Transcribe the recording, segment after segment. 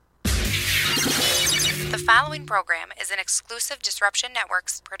The following program is an exclusive Disruption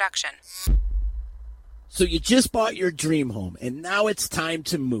Networks production. So you just bought your dream home, and now it's time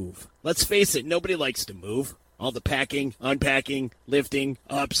to move. Let's face it, nobody likes to move. All the packing, unpacking, lifting,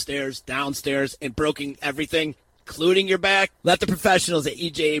 upstairs, downstairs, and broking everything, including your back. Let the professionals at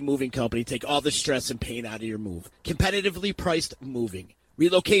EJA Moving Company take all the stress and pain out of your move. Competitively priced moving,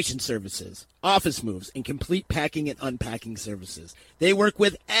 relocation services, office moves, and complete packing and unpacking services. They work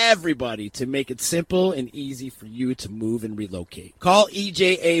with everybody to make it simple and easy for you to move and relocate. Call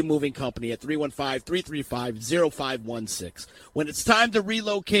EJA Moving Company at 315-335-0516. When it's time to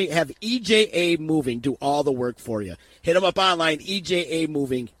relocate, have EJA Moving do all the work for you. Hit them up online,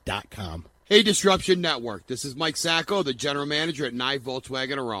 ejamoving.com. Hey, Disruption Network. This is Mike Sacco, the general manager at Nye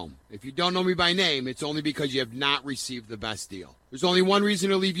Volkswagen of Rome. If you don't know me by name, it's only because you have not received the best deal. There's only one reason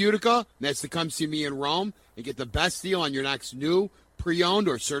to leave Utica, and that's to come see me in Rome and get the best deal on your next new, pre-owned,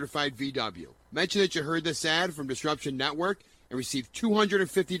 or certified VW. Mention that you heard this ad from Disruption Network and receive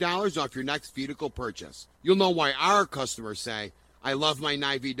 $250 off your next vehicle purchase. You'll know why our customers say, I love my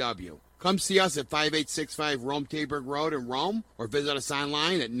Nye VW. Come see us at 5865 Rome Taberg Road in Rome, or visit us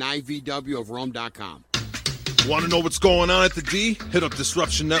online at nyvwofrome.com. Want to know what's going on at the D? Hit up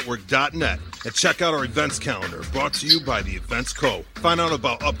DisruptionNetwork.net and check out our events calendar, brought to you by the Events Co. Find out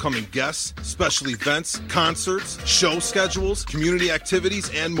about upcoming guests, special events, concerts, show schedules, community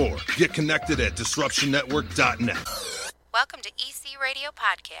activities, and more. Get connected at DisruptionNetwork.net. Welcome to EC Radio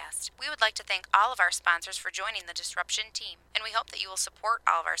Podcast. We would like to thank all of our sponsors for joining the Disruption team, and we hope that you will support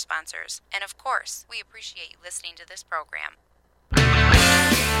all of our sponsors. And of course, we appreciate you listening to this program.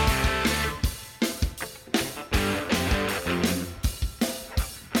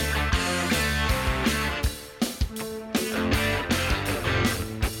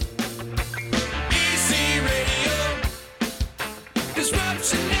 EC Radio,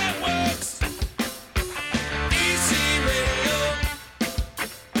 Disruption Networks.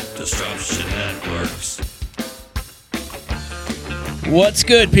 Disruption Networks. What's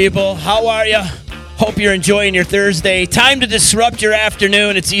good, people? How are you? Hope you're enjoying your Thursday. Time to disrupt your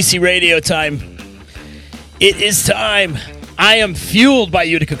afternoon. It's EC Radio time. It is time. I am fueled by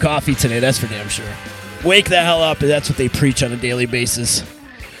Utica coffee today, that's for damn sure. Wake the hell up, that's what they preach on a daily basis.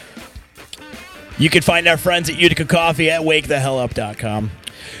 You can find our friends at Utica Coffee at wakethehellup.com.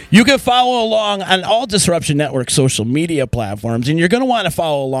 You can follow along on all Disruption Network social media platforms, and you're going to want to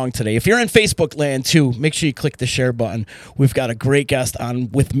follow along today. If you're in Facebook land, too, make sure you click the share button. We've got a great guest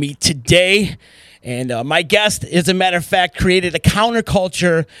on with me today, and my guest, as a matter of fact, created a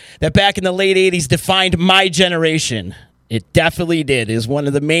counterculture that back in the late 80s defined my generation. It definitely did. It is one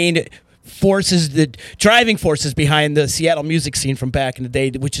of the main forces, the driving forces behind the Seattle music scene from back in the day,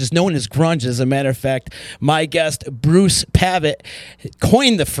 which is known as grunge. As a matter of fact, my guest, Bruce Pavitt,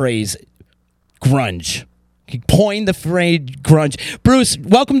 coined the phrase grunge. He coined the phrase grunge. Bruce,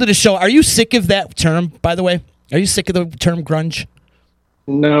 welcome to the show. Are you sick of that term, by the way? Are you sick of the term grunge?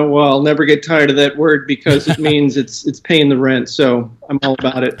 No, well, I'll never get tired of that word because it means it's paying the rent. So I'm all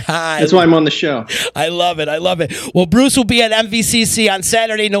about it. That's why I'm on the show. I love it. I love it. Well, Bruce will be at MVCC on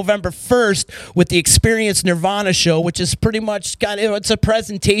Saturday, November 1st with the Experience Nirvana show, which is pretty much it's a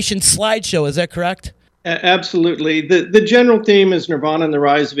presentation slideshow. Is that correct? Absolutely. The general theme is Nirvana and the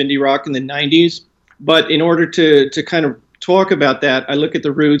rise of indie rock in the 90s. But in order to kind of talk about that, I look at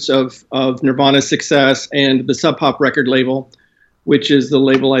the roots of Nirvana's success and the Sub Pop record label, which is the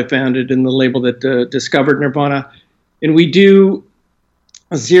label I founded and the label that discovered Nirvana. And we do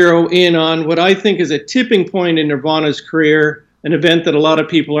zero in on what I think is a tipping point in Nirvana's career, an event that a lot of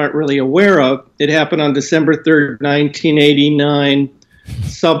people aren't really aware of. It happened on December 3rd, 1989.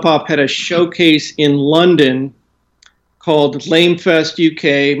 Sub Pop had a showcase in London called Lamefest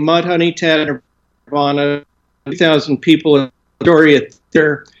UK, Mudhoney Tad Nirvana, 2,000 people in Astoria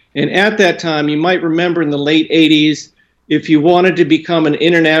Theatre. And at that time, you might remember in the late 80s, if you wanted to become an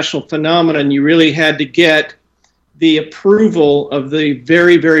international phenomenon, you really had to get the approval of the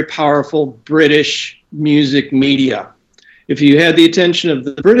very, very powerful British music media. If you had the attention of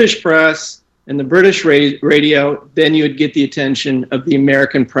the British press and the British radio, then you would get the attention of the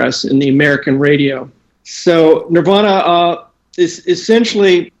American press and the American radio. So Nirvana is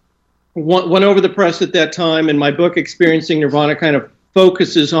essentially went over the press at that time, and my book, Experiencing Nirvana, kind of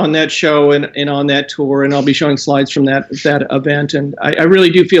focuses on that show and on that tour, and I'll be showing slides from that event. And I really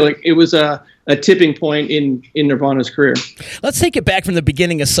do feel like it was a tipping point in Nirvana's career. Let's take it back from the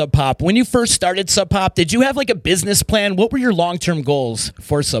beginning of Sub Pop. When you first started Sub Pop, did you have like a business plan? What were your long-term goals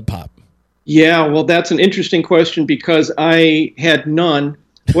for Sub Pop? Yeah, well, that's an interesting question because I had none.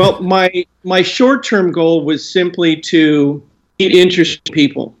 Well, my short-term goal was simply to meet interesting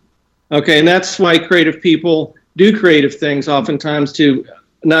people. Okay, and that's why creative people do creative things oftentimes to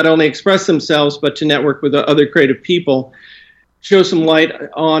not only express themselves, but to network with other creative people. Show some light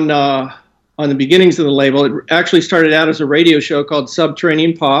on the beginnings of the label. It actually started out as a radio show called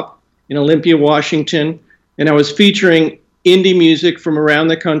Subterranean Pop in Olympia, Washington, and I was featuring indie music from around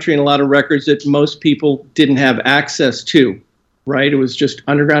the country and a lot of records that most people didn't have access to, right? It was just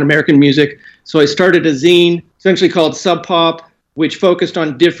underground American music. So I started a zine essentially called Sub Pop, which focused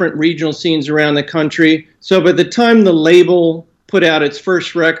on different regional scenes around the country. So by the time the label put out its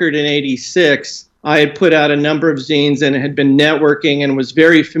first record in '86, I had put out a number of zines and had been networking and was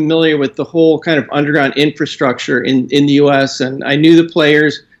very familiar with the whole kind of underground infrastructure in the U.S. And I knew the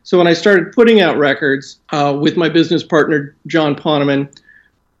players. So when I started putting out records with my business partner, John Poneman,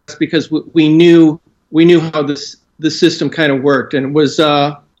 that's because we knew how the system kind of worked. And it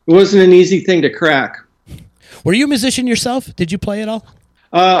wasn't an easy thing to crack. Were you a musician yourself? Did you play at all?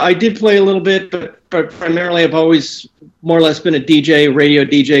 I did play a little bit, but primarily I've always more or less been a DJ, radio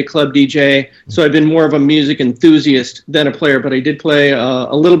DJ, club DJ. So I've been more of a music enthusiast than a player, but I did play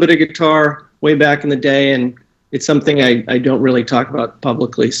a little bit of guitar way back in the day, and it's something I don't really talk about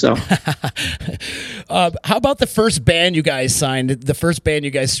publicly. So, how about the first band you guys signed, the first band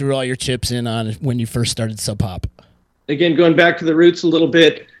you guys threw all your chips in on when you first started Sub Pop? Again, going back to the roots a little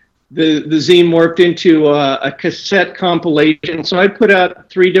bit, the zine morphed into a cassette compilation. So I put out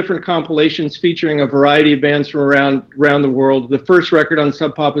 3 different compilations featuring a variety of bands from around the world. The first record on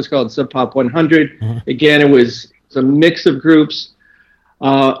Sub Pop was called Sub Pop 100. Mm-hmm. Again, it was a mix of groups.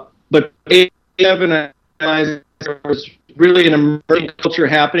 But there was really an emerging culture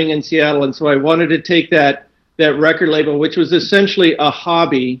happening in Seattle, and so I wanted to take that record label, which was essentially a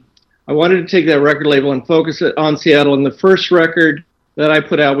hobby. I wanted to take that record label and focus it on Seattle, and the first record that I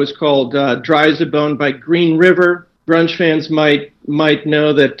put out was called Dry as a Bone by Green River. Grunge fans might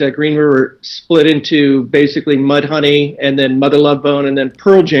know that Green River split into basically Mudhoney and then Mother Love Bone and then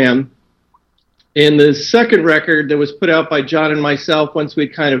Pearl Jam. And the second record that was put out by John and myself once we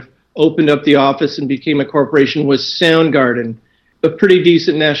kind of opened up the office and became a corporation was Soundgarden. A pretty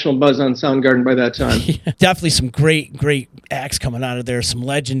decent national buzz on Soundgarden by that time. Yeah, definitely some great acts coming out of there, some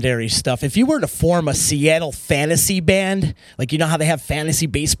legendary stuff. If you were to form a Seattle fantasy band, like you know how they have fantasy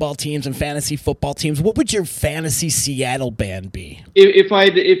baseball teams and fantasy football teams, what would your fantasy Seattle band be? If I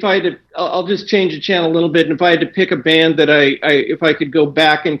had to, I'll just change the channel a little bit, and if I had to pick a band that if I could go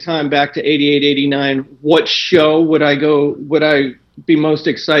back in time, back to 88, 89, what show would I be most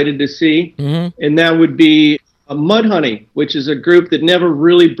excited to see? Mm-hmm. And that would be Mudhoney, which is a group that never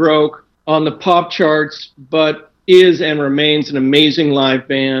really broke on the pop charts, but is and remains an amazing live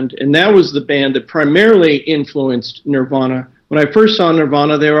band. And that was the band that primarily influenced Nirvana. When I first saw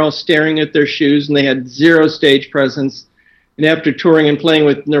Nirvana, they were all staring at their shoes and they had zero stage presence. And after touring and playing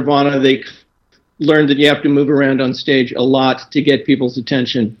with Nirvana, they learned that you have to move around on stage a lot to get people's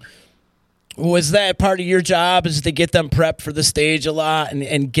attention. Was that part of your job, is to get them prepped for the stage a lot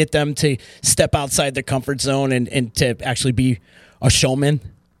and get them to step outside their comfort zone and to actually be a showman?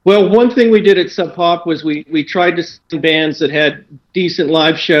 Well, one thing we did at Sub Pop was we tried to send bands that had decent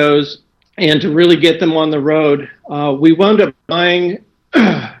live shows, and to really get them on the road, we wound up buying,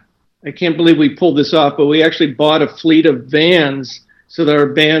 I can't believe we pulled this off, but we actually bought a fleet of vans so that our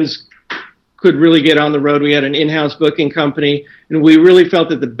bands could really get on the road. We had an in-house booking company, and we really felt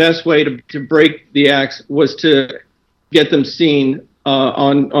that the best way to break the acts was to get them seen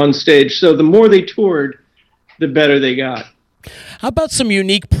on stage. So the more they toured, the better they got. How about some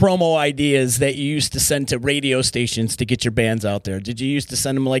unique promo ideas that you used to send to radio stations to get your bands out there? Did you used to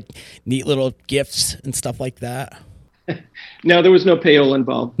send them like neat little gifts and stuff like that? No, there was no payola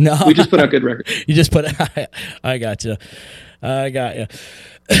involved. No. We just put out good records. You just put I got you.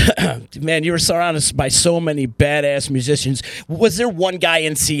 Man, you were surrounded by so many badass musicians. Was there one guy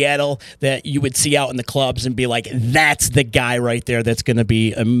in Seattle that you would see out in the clubs and be like, that's the guy right there that's going to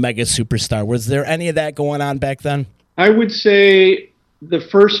be a mega superstar? Was there any of that going on back then? I would say the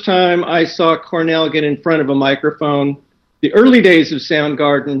first time I saw Cornell get in front of a microphone, the early days of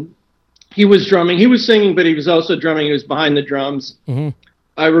Soundgarden, he was drumming. He was singing, but he was also drumming. He was behind the drums. Mm-hmm.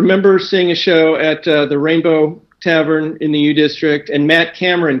 I remember seeing a show at the Rainbow Tavern in the U District, and Matt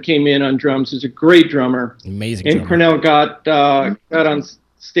Cameron came in on drums. He's a great drummer. Amazing and drummer. Cornell got on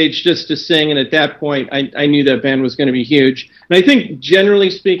stage just to sing, and at that point, I knew that band was going to be huge. And I think, generally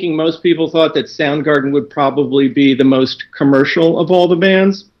speaking, most people thought that Soundgarden would probably be the most commercial of all the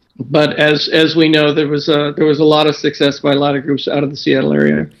bands. But as we know, there was a lot of success by a lot of groups out of the Seattle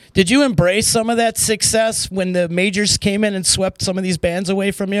area. Did you embrace some of that success when the majors came in and swept some of these bands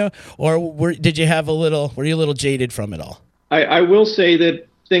away from you, or were you a little jaded from it all? I will say that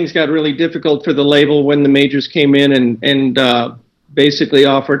things got really difficult for the label when the majors came in and basically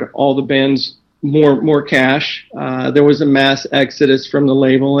offered all the bands more cash. There was a mass exodus from the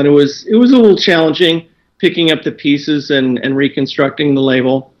label, and it was a little challenging picking up the pieces and reconstructing the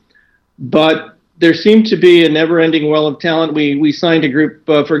label. But there seemed to be a never-ending well of talent. We signed a group,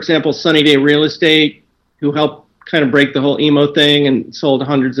 for example, Sunny Day Real Estate, who helped kind of break the whole emo thing and sold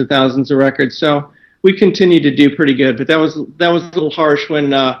hundreds of thousands of records. So we continued to do pretty good. But that was a little harsh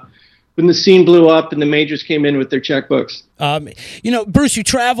when the scene blew up and the majors came in with their checkbooks. Bruce, you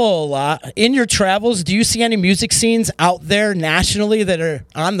travel a lot. In your travels, do you see any music scenes out there nationally that are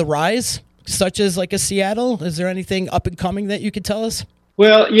on the rise, such as like a Seattle? Is there anything up and coming that you could tell us?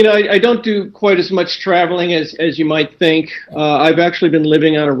 Well, I don't do quite as much traveling as you might think. I've actually been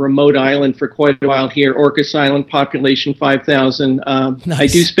living on a remote island for quite a while here, Orcas Island, population 5,000. Nice. I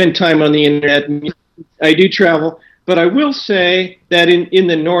do spend time on the internet. I do travel. But I will say that in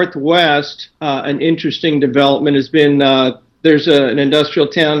the Northwest, an interesting development has been there's an industrial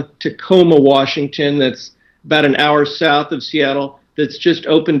town, Tacoma, Washington, that's about an hour south of Seattle, that's just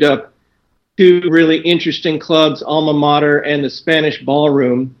opened up two really interesting clubs, Alma Mater and the Spanish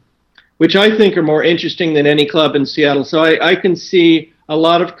Ballroom, which I think are more interesting than any club in Seattle. So I can see a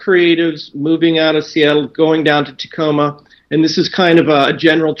lot of creatives moving out of Seattle, going down to Tacoma. And this is kind of a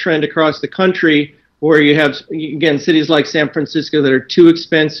general trend across the country, where you have, again, cities like San Francisco that are too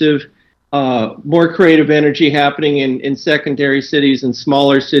expensive, more creative energy happening in secondary cities and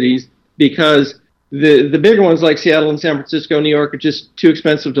smaller cities, because the bigger ones like Seattle and San Francisco, New York, are just too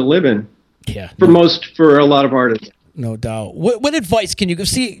expensive to live in. Yeah. For a lot of artists. No doubt. What advice can you give?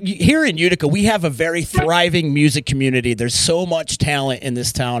 See, here in Utica, we have a very thriving music community. There's so much talent in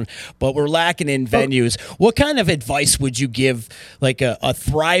this town, but we're lacking in venues. What kind of advice would you give, like a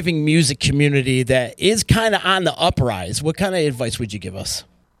thriving music community that is kind of on the uprise? What kind of advice would you give us?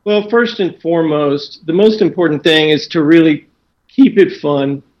 Well, first and foremost, the most important thing is to really keep it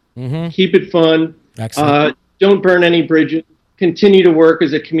fun. Mm-hmm. Keep it fun. Excellent. Don't burn any bridges. Continue to work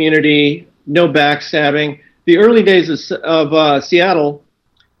as a community. No backstabbing. The early days of Seattle,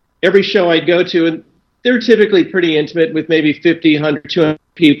 every show I'd go to, and they're typically pretty intimate with maybe 50, 100, 200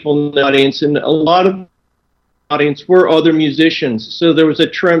 people in the audience, and a lot of the audience were other musicians. So there was a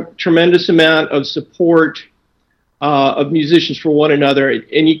tremendous amount of support of musicians for one another,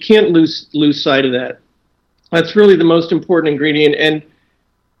 and you can't lose sight of that. That's really the most important ingredient, and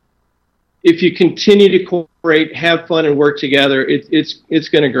if you continue to cooperate, have fun, and work together, it's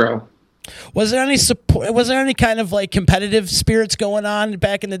going to grow. Was there any support? Was there any kind of like competitive spirits going on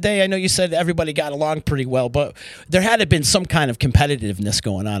back in the day? I know you said everybody got along pretty well, but there had to have been some kind of competitiveness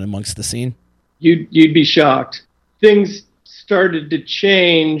going on amongst the scene. You'd be shocked. Things started to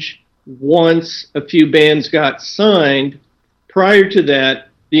change once a few bands got signed. Prior to that,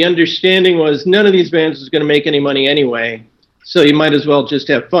 the understanding was none of these bands was going to make any money anyway, so you might as well just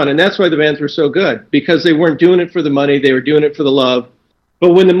have fun. And that's why the bands were so good, because they weren't doing it for the money, they were doing it for the love.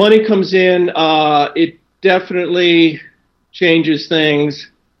 But when the money comes in, it definitely changes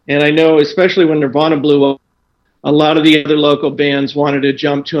things. And I know, especially when Nirvana blew up, a lot of the other local bands wanted to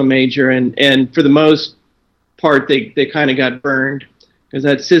jump to a major. And for the most part, they kind of got burned, because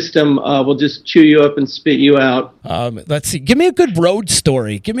that system will just chew you up and spit you out. Let's see. Give me a good road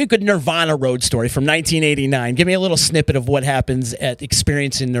story. Give me a good Nirvana road story from 1989. Give me a little snippet of what happens at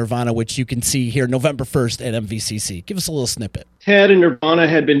Experience in Nirvana, which you can see here November 1st at MVCC. Give us a little snippet. Ted and Nirvana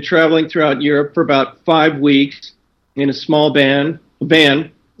had been traveling throughout Europe for about 5 weeks in a small band,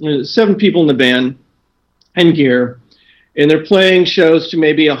 7 people in the band and gear. And they're playing shows to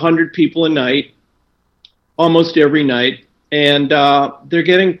maybe 100 people a night, almost every night. And they're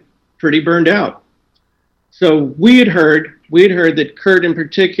getting pretty burned out. So we had heard that Kurt in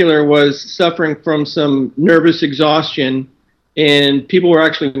particular was suffering from some nervous exhaustion, and people were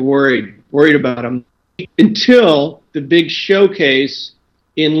actually worried about him, until the big showcase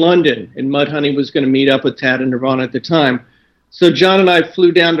in London. And Mudhoney was going to meet up with Tad and Nirvana at the time. So John and I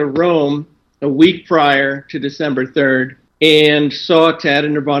flew down to Rome a week prior to December 3rd and saw Tad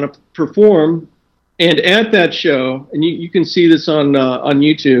and Nirvana perform. And at that show, and you can see this on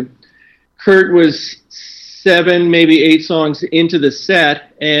YouTube, Kurt was 7, maybe 8 songs into the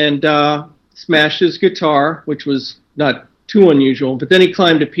set and smashed his guitar, which was not too unusual. But then he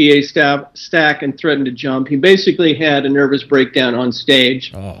climbed a PA stack and threatened to jump. He basically had a nervous breakdown on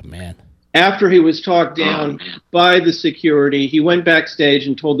stage. Oh, man. After he was talked down by the security, he went backstage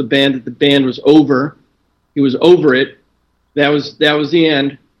and told the band that the band was over. He was over it. That was the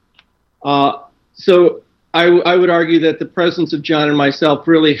end. So I would argue that the presence of John and myself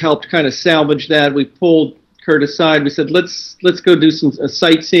really helped kind of salvage that. We pulled Kurt aside. We said, let's go do some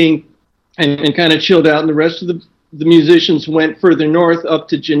sightseeing and kind of chilled out. And the rest of the musicians went further north up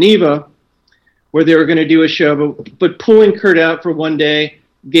to Geneva, where they were going to do a show. But pulling Kurt out for one day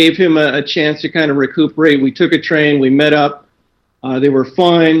gave him a chance to kind of recuperate. We took a train. We met up. They were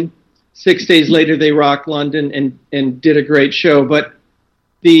fine. 6 days later, they rocked London and did a great show. But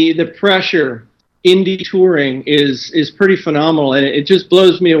the pressure, indie touring is pretty phenomenal, and it just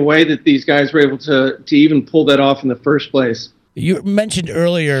blows me away that these guys were able to even pull that off in the first place. You mentioned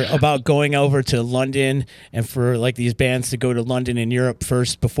earlier about going over to London and for like these bands to go to London and Europe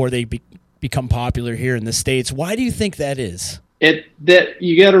first before they become popular here in the States. Why do you think that is? That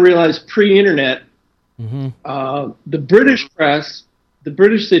you got to realize pre-internet, the British press, the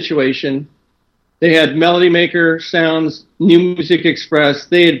British situation, they had Melody Maker, Sounds, New Music Express.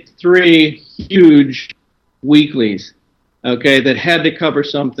 They had 3 huge weeklies, okay, that had to cover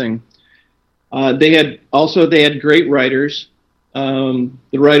something. They had great writers. The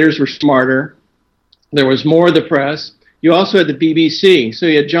writers were smarter. There was more of the press. You also had the BBC. So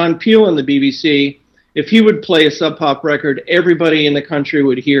you had John Peel on the BBC. If he would play a Sub Pop record, everybody in the country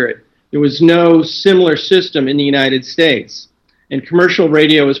would hear it. There was no similar system in the United States. And commercial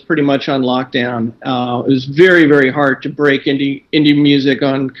radio was pretty much on lockdown. It was very, very hard to break indie music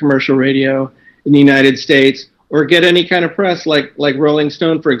on commercial radio in the United States, or get any kind of press like Rolling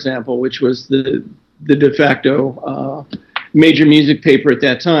Stone, for example, which was the de facto major music paper at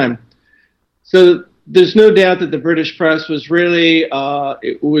that time. So there's no doubt that the British press was really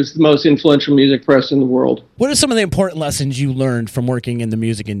it was the most influential music press in the world. What are some of the important lessons you learned from working in the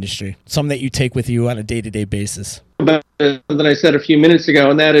music industry? Some that you take with you on a day-to-day basis? About something I said a few minutes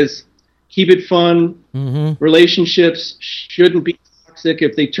ago, and that is keep it fun. Relationships shouldn't be toxic.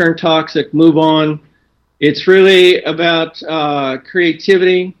 If they turn toxic, move on. It's really about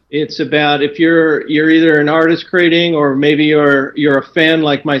creativity. It's about if you're either an artist creating, or maybe you're a fan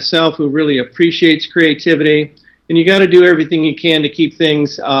like myself who really appreciates creativity, and you got to do everything you can to keep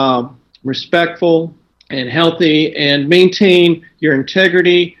things respectful and healthy, and maintain your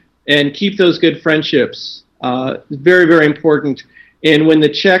integrity and keep those good friendships. Very, very important. And when the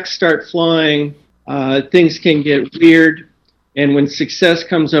checks start flying, things can get weird. And when success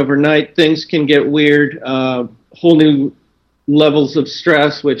comes overnight, things can get weird. Whole new levels of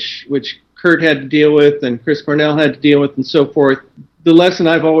stress, which Kurt had to deal with, and Chris Cornell had to deal with, and so forth. The lesson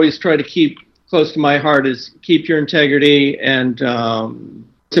I've always tried to keep close to my heart is keep your integrity, and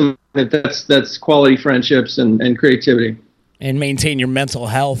that's quality friendships and creativity. And maintain your mental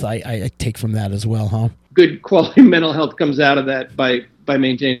health. I take from that as well, huh? Good quality mental health comes out of that by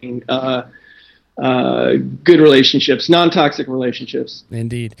maintaining good relationships, non-toxic relationships.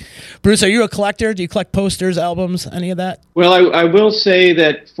 Indeed. Bruce, are you a collector? Do you collect posters, albums, any of that? Well, I will say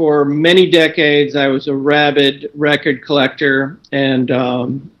that for many decades I was a rabid record collector, and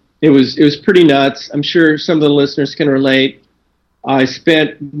it was pretty nuts. I'm sure some of the listeners can relate. I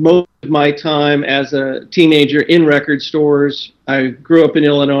spent most of my time as a teenager in record stores. I grew up in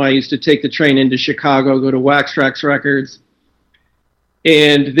Illinois. I used to take the train into Chicago, go to Wax Trax Records.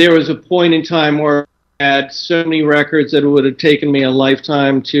 And there was a point in time where I had so many records that it would have taken me a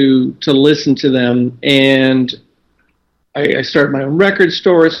lifetime to listen to them. And I started my own record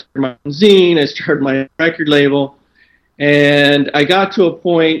store, I started my own zine, I started my own record label. And I got to a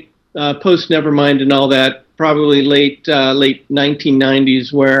point, post Nevermind and all that, probably late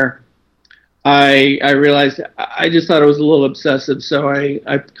 1990s, where I realized I just thought it was a little obsessive. So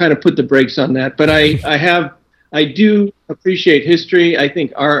I kind of put the brakes on that. But I do appreciate history. I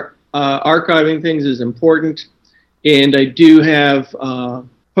think archiving things is important, and I do have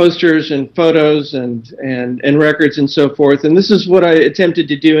posters and photos and records and so forth. And this is what I attempted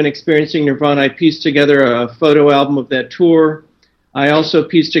to do in Experiencing Nirvana. I pieced together a photo album of that tour. I also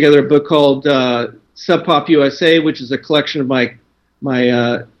pieced together a book called Sub Pop USA, which is a collection of my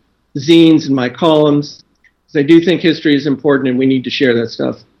zines and my columns. So I do think history is important, and we need to share that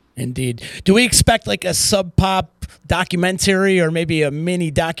stuff. Indeed. Do we expect like a Sub Pop documentary or maybe a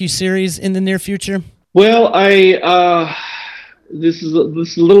mini docuseries in the near future? Well, this is a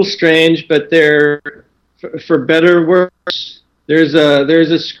little strange, but for better or worse, there's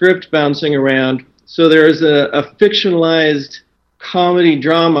a script bouncing around. So there's a fictionalized comedy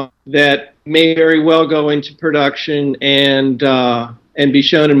drama that may very well go into production and be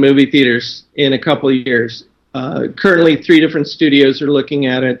shown in movie theaters in a couple of years. Currently, 3 different studios are looking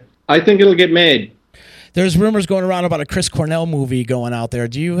at it. I think it'll get made. There's rumors going around about a Chris Cornell movie going out there.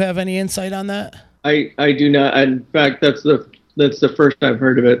 Do you have any insight on that? I do not. In fact, that's the That's the first I've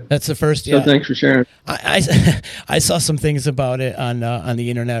heard of it. That's the first. So Yeah. thanks for sharing. I saw some things about it on the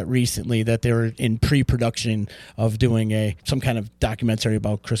internet recently that they were in pre-production of doing some kind of documentary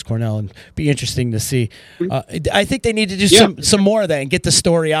about Chris Cornell, and be interesting to see. I think they need to do some more of that and get the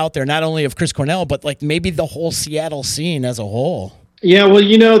story out there, not only of Chris Cornell, but like maybe the whole Seattle scene as a whole. Yeah,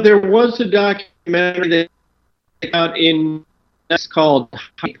 well, there was a documentary that came out that's called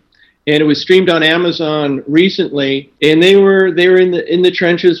Hype, and it was streamed on Amazon recently. And they were in the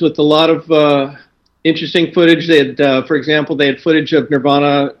trenches with a lot of interesting footage. They had, for example, they had footage of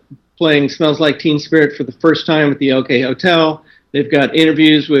Nirvana playing "Smells Like Teen Spirit" for the first time at the OK Hotel. They've got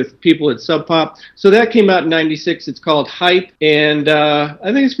interviews with people at Sub Pop. So that came out in '96. It's called Hype, and I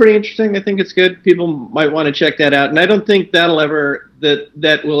think it's pretty interesting. I think it's good. People might want to check that out, and I don't think that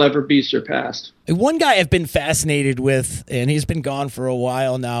will ever be surpassed. One guy I've been fascinated with, and he's been gone for a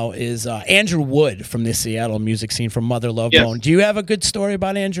while now, is Andrew Wood from the Seattle music scene, from Mother Love Bone. Do you have a good story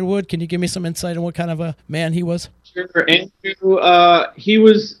about Andrew Wood? Can you give me some insight on what kind of a man he was? Sure. Andrew, he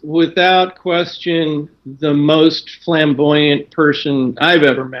was without question the most flamboyant person I've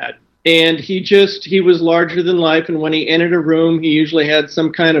ever met. And he was larger than life. And when he entered a room, he usually had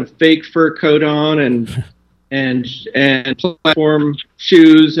some kind of fake fur coat on and platform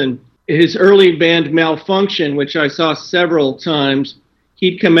shoes. And his early band Malfunction, which I saw several times,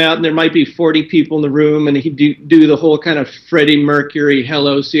 he'd come out and there might be 40 people in the room, and he'd do the whole kind of Freddie Mercury,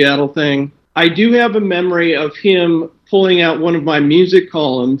 Hello Seattle thing. I do have a memory of him pulling out one of my music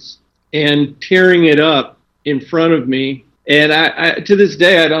columns and tearing it up in front of me. And I to this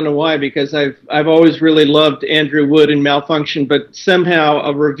day, I don't know why, because I've always really loved Andrew Wood and Malfunction, but somehow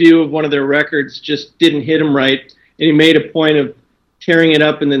a review of one of their records just didn't hit him right. And he made a point of tearing it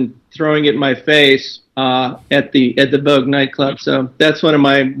up and then throwing it in my face at the Vogue nightclub. So that's one of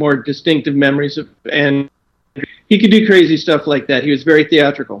my more distinctive memories of, and he could do crazy stuff like that. He was very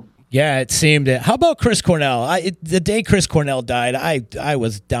theatrical. Yeah, it seemed it. How about Chris Cornell? The day Chris Cornell died, I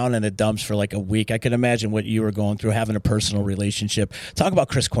was down in the dumps for like a week. I could imagine what you were going through, having a personal relationship. Talk about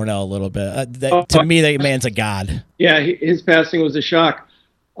Chris Cornell a little bit. To me, that man's a god. Yeah, his passing was a shock.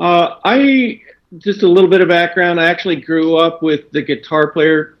 Just a little bit of background. I actually grew up with the guitar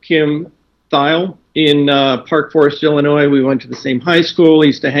player Kim Thile in Park Forest, Illinois. We went to the same high school. He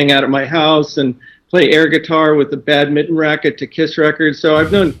used to hang out at my house and play air guitar with the badminton racket to Kiss Records. So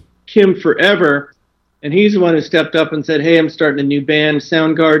I've known Kim forever, and he's the one who stepped up and said, "Hey, I'm starting a new band,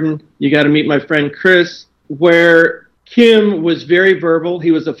 Soundgarden. You got to meet my friend Chris." Where Kim was very verbal.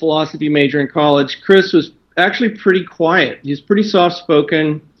 He was a philosophy major in college. Chris was actually pretty quiet. He's pretty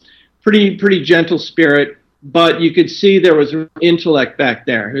soft-spoken, pretty gentle spirit, but you could see there was intellect back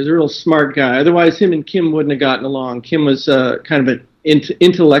there. He was a real smart guy. Otherwise, him and Kim wouldn't have gotten along. Kim was kind of an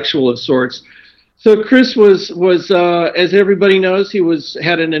intellectual of sorts. So Chris was as everybody knows, he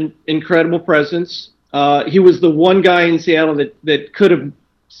had an incredible presence. He was the one guy in Seattle that could have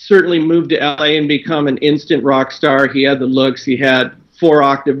certainly moved to LA and become an instant rock star. He had the looks, he had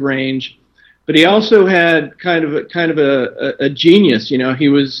 4-octave range, but he also had kind of a genius. You know, he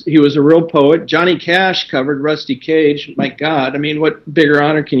was a real poet. Johnny Cash covered Rusty Cage. My God, I mean, what bigger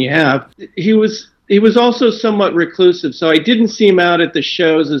honor can you have? He was also somewhat reclusive, so I didn't see him out at the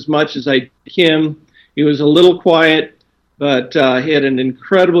shows as much as I did him. He was a little quiet, but he had an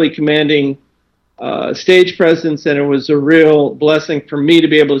incredibly commanding stage presence, and it was a real blessing for me to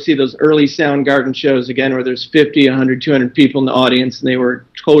be able to see those early Soundgarden shows again, where there's 50, 100, 200 people in the audience, and they were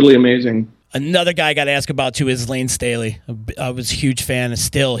totally amazing. Another guy I got to ask about too is Lane Staley. I was a huge fan,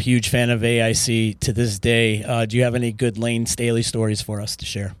 still a huge fan of AIC to this day. Do you have any good Lane Staley stories for us to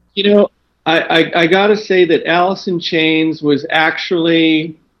share? You know, I got to say that Alice in Chains was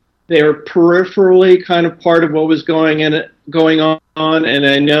actually, they were peripherally kind of part of what was going on, and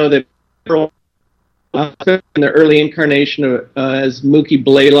I know that in the early incarnation of, as Mookie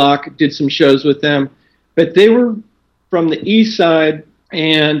Blaylock, did some shows with them, but they were from the East Side,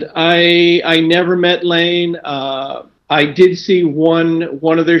 and I never met Lane. I did see one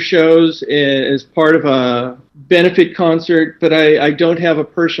of their shows as part of a benefit concert, but I don't have a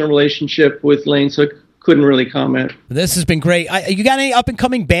personal relationship with Lane, so I couldn't really comment. This has been great. You got any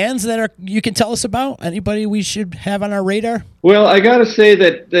up-and-coming bands that you can tell us about? Anybody we should have on our radar? Well, I got to say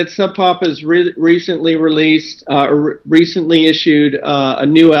that Sub Pop has recently released, recently issued a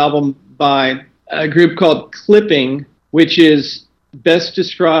new album by a group called Clipping, which is best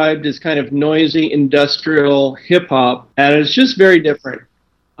described as kind of noisy industrial hip-hop, and it's just very different.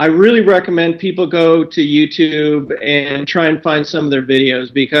 I really recommend people go to YouTube and try and find some of their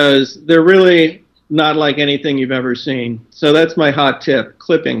videos, because they're really not like anything you've ever seen. So that's my hot tip,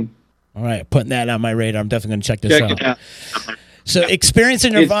 Clipping. All right, putting that on my radar. I'm definitely going to check this Check out. it out. So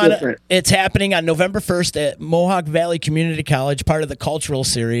Experiencing It's Nirvana, different. it's happening on November 1st at Mohawk Valley Community College, part of the Cultural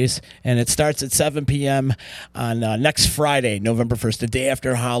Series, and it starts at 7 p.m. on next Friday, November 1st, the day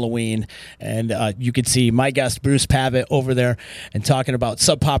after Halloween. And you can see my guest, Bruce Pavitt, over there and talking about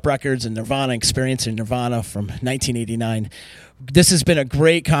Sub Pop Records and Nirvana, Experiencing Nirvana from 1989. This has been a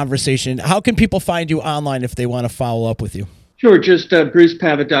great conversation. How can people find you online if they want to follow up with you? Sure, just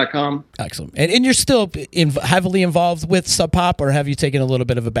brucepavitt.com. Excellent. And you're still heavily involved with Sub Pop, or have you taken a little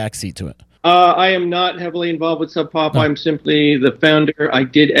bit of a backseat to it? I am not heavily involved with Sub Pop. I'm simply the founder. I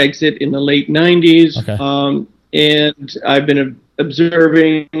did exit in the late 90s, Okay. and I've been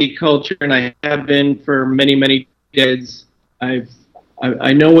observing the culture, and I have been for many, many decades.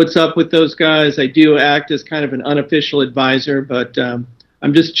 I know what's up with those guys. I do act as kind of an unofficial advisor, but I'm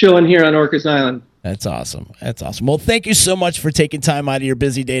just chilling here on Orcas Island. That's awesome. That's awesome. Well, thank you so much for taking time out of your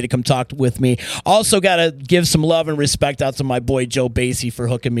busy day to come talk with me. Also got to give some love and respect out to my boy Joe Basie for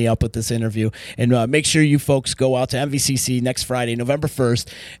hooking me up with this interview. And make sure you folks go out to MVCC next Friday, November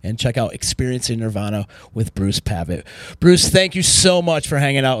 1st, and check out Experiencing Nirvana with Bruce Pavitt. Bruce, thank you so much for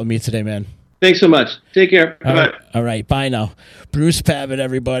hanging out with me today, man. Thanks so much. Take care. Bye. All right. Bye now. Bruce Pavitt,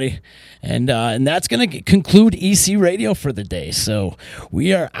 everybody. And that's going to conclude EC Radio for the day. So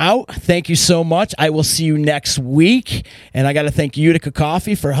we are out. Thank you so much. I will see you next week. And I got to thank Utica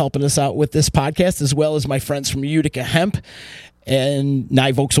Coffee for helping us out with this podcast, as well as my friends from Utica Hemp and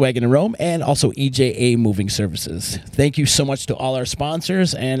Nye Volkswagen in Rome, and also EJA Moving Services. Thank you so much to all our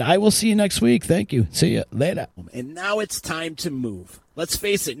sponsors, and I will see you next week. Thank you. See you later. And now it's time to move. Let's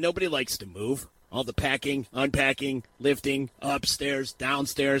face it, nobody likes to move. All the packing, unpacking, lifting, upstairs,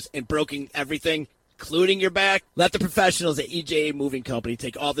 downstairs, and broking everything, including your back. Let the professionals at EJA Moving Company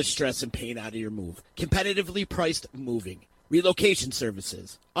take all the stress and pain out of your move. Competitively priced moving, relocation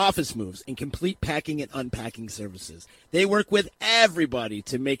services, office moves, and complete packing and unpacking services. They work with everybody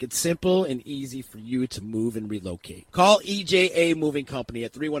to make it simple and easy for you to move and relocate. Call EJA Moving Company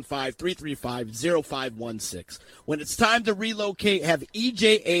at 315-335-0516. When it's time to relocate, have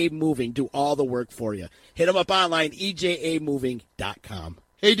EJA Moving do all the work for you. Hit them up online, ejamoving.com.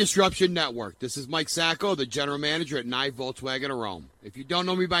 Hey, Disruption Network. This is Mike Sacco, the general manager at Nye Volkswagen of Rome. If you don't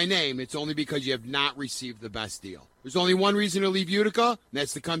know me by name, it's only because you have not received the best deal. There's only one reason to leave Utica, and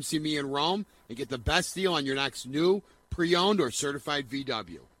that's to come see me in Rome and get the best deal on your next new, pre-owned, or certified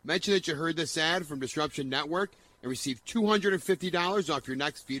VW. Mention that you heard this ad from Disruption Network and receive $250 off your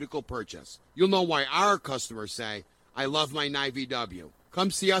next vehicle purchase. You'll know why our customers say, I love my Nye VW. Come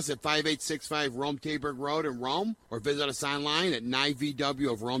see us at 5865 Rome Taberg Road in Rome, or visit us online at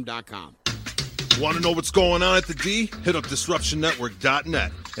NyeVWofRome.com. Want to know what's going on at the D? Hit up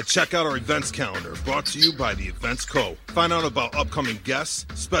DisruptionNetwork.net and check out our events calendar, brought to you by the Events Co. Find out about upcoming guests,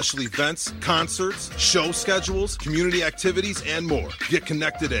 special events, concerts, show schedules, community activities, and more. Get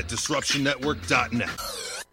connected at DisruptionNetwork.net.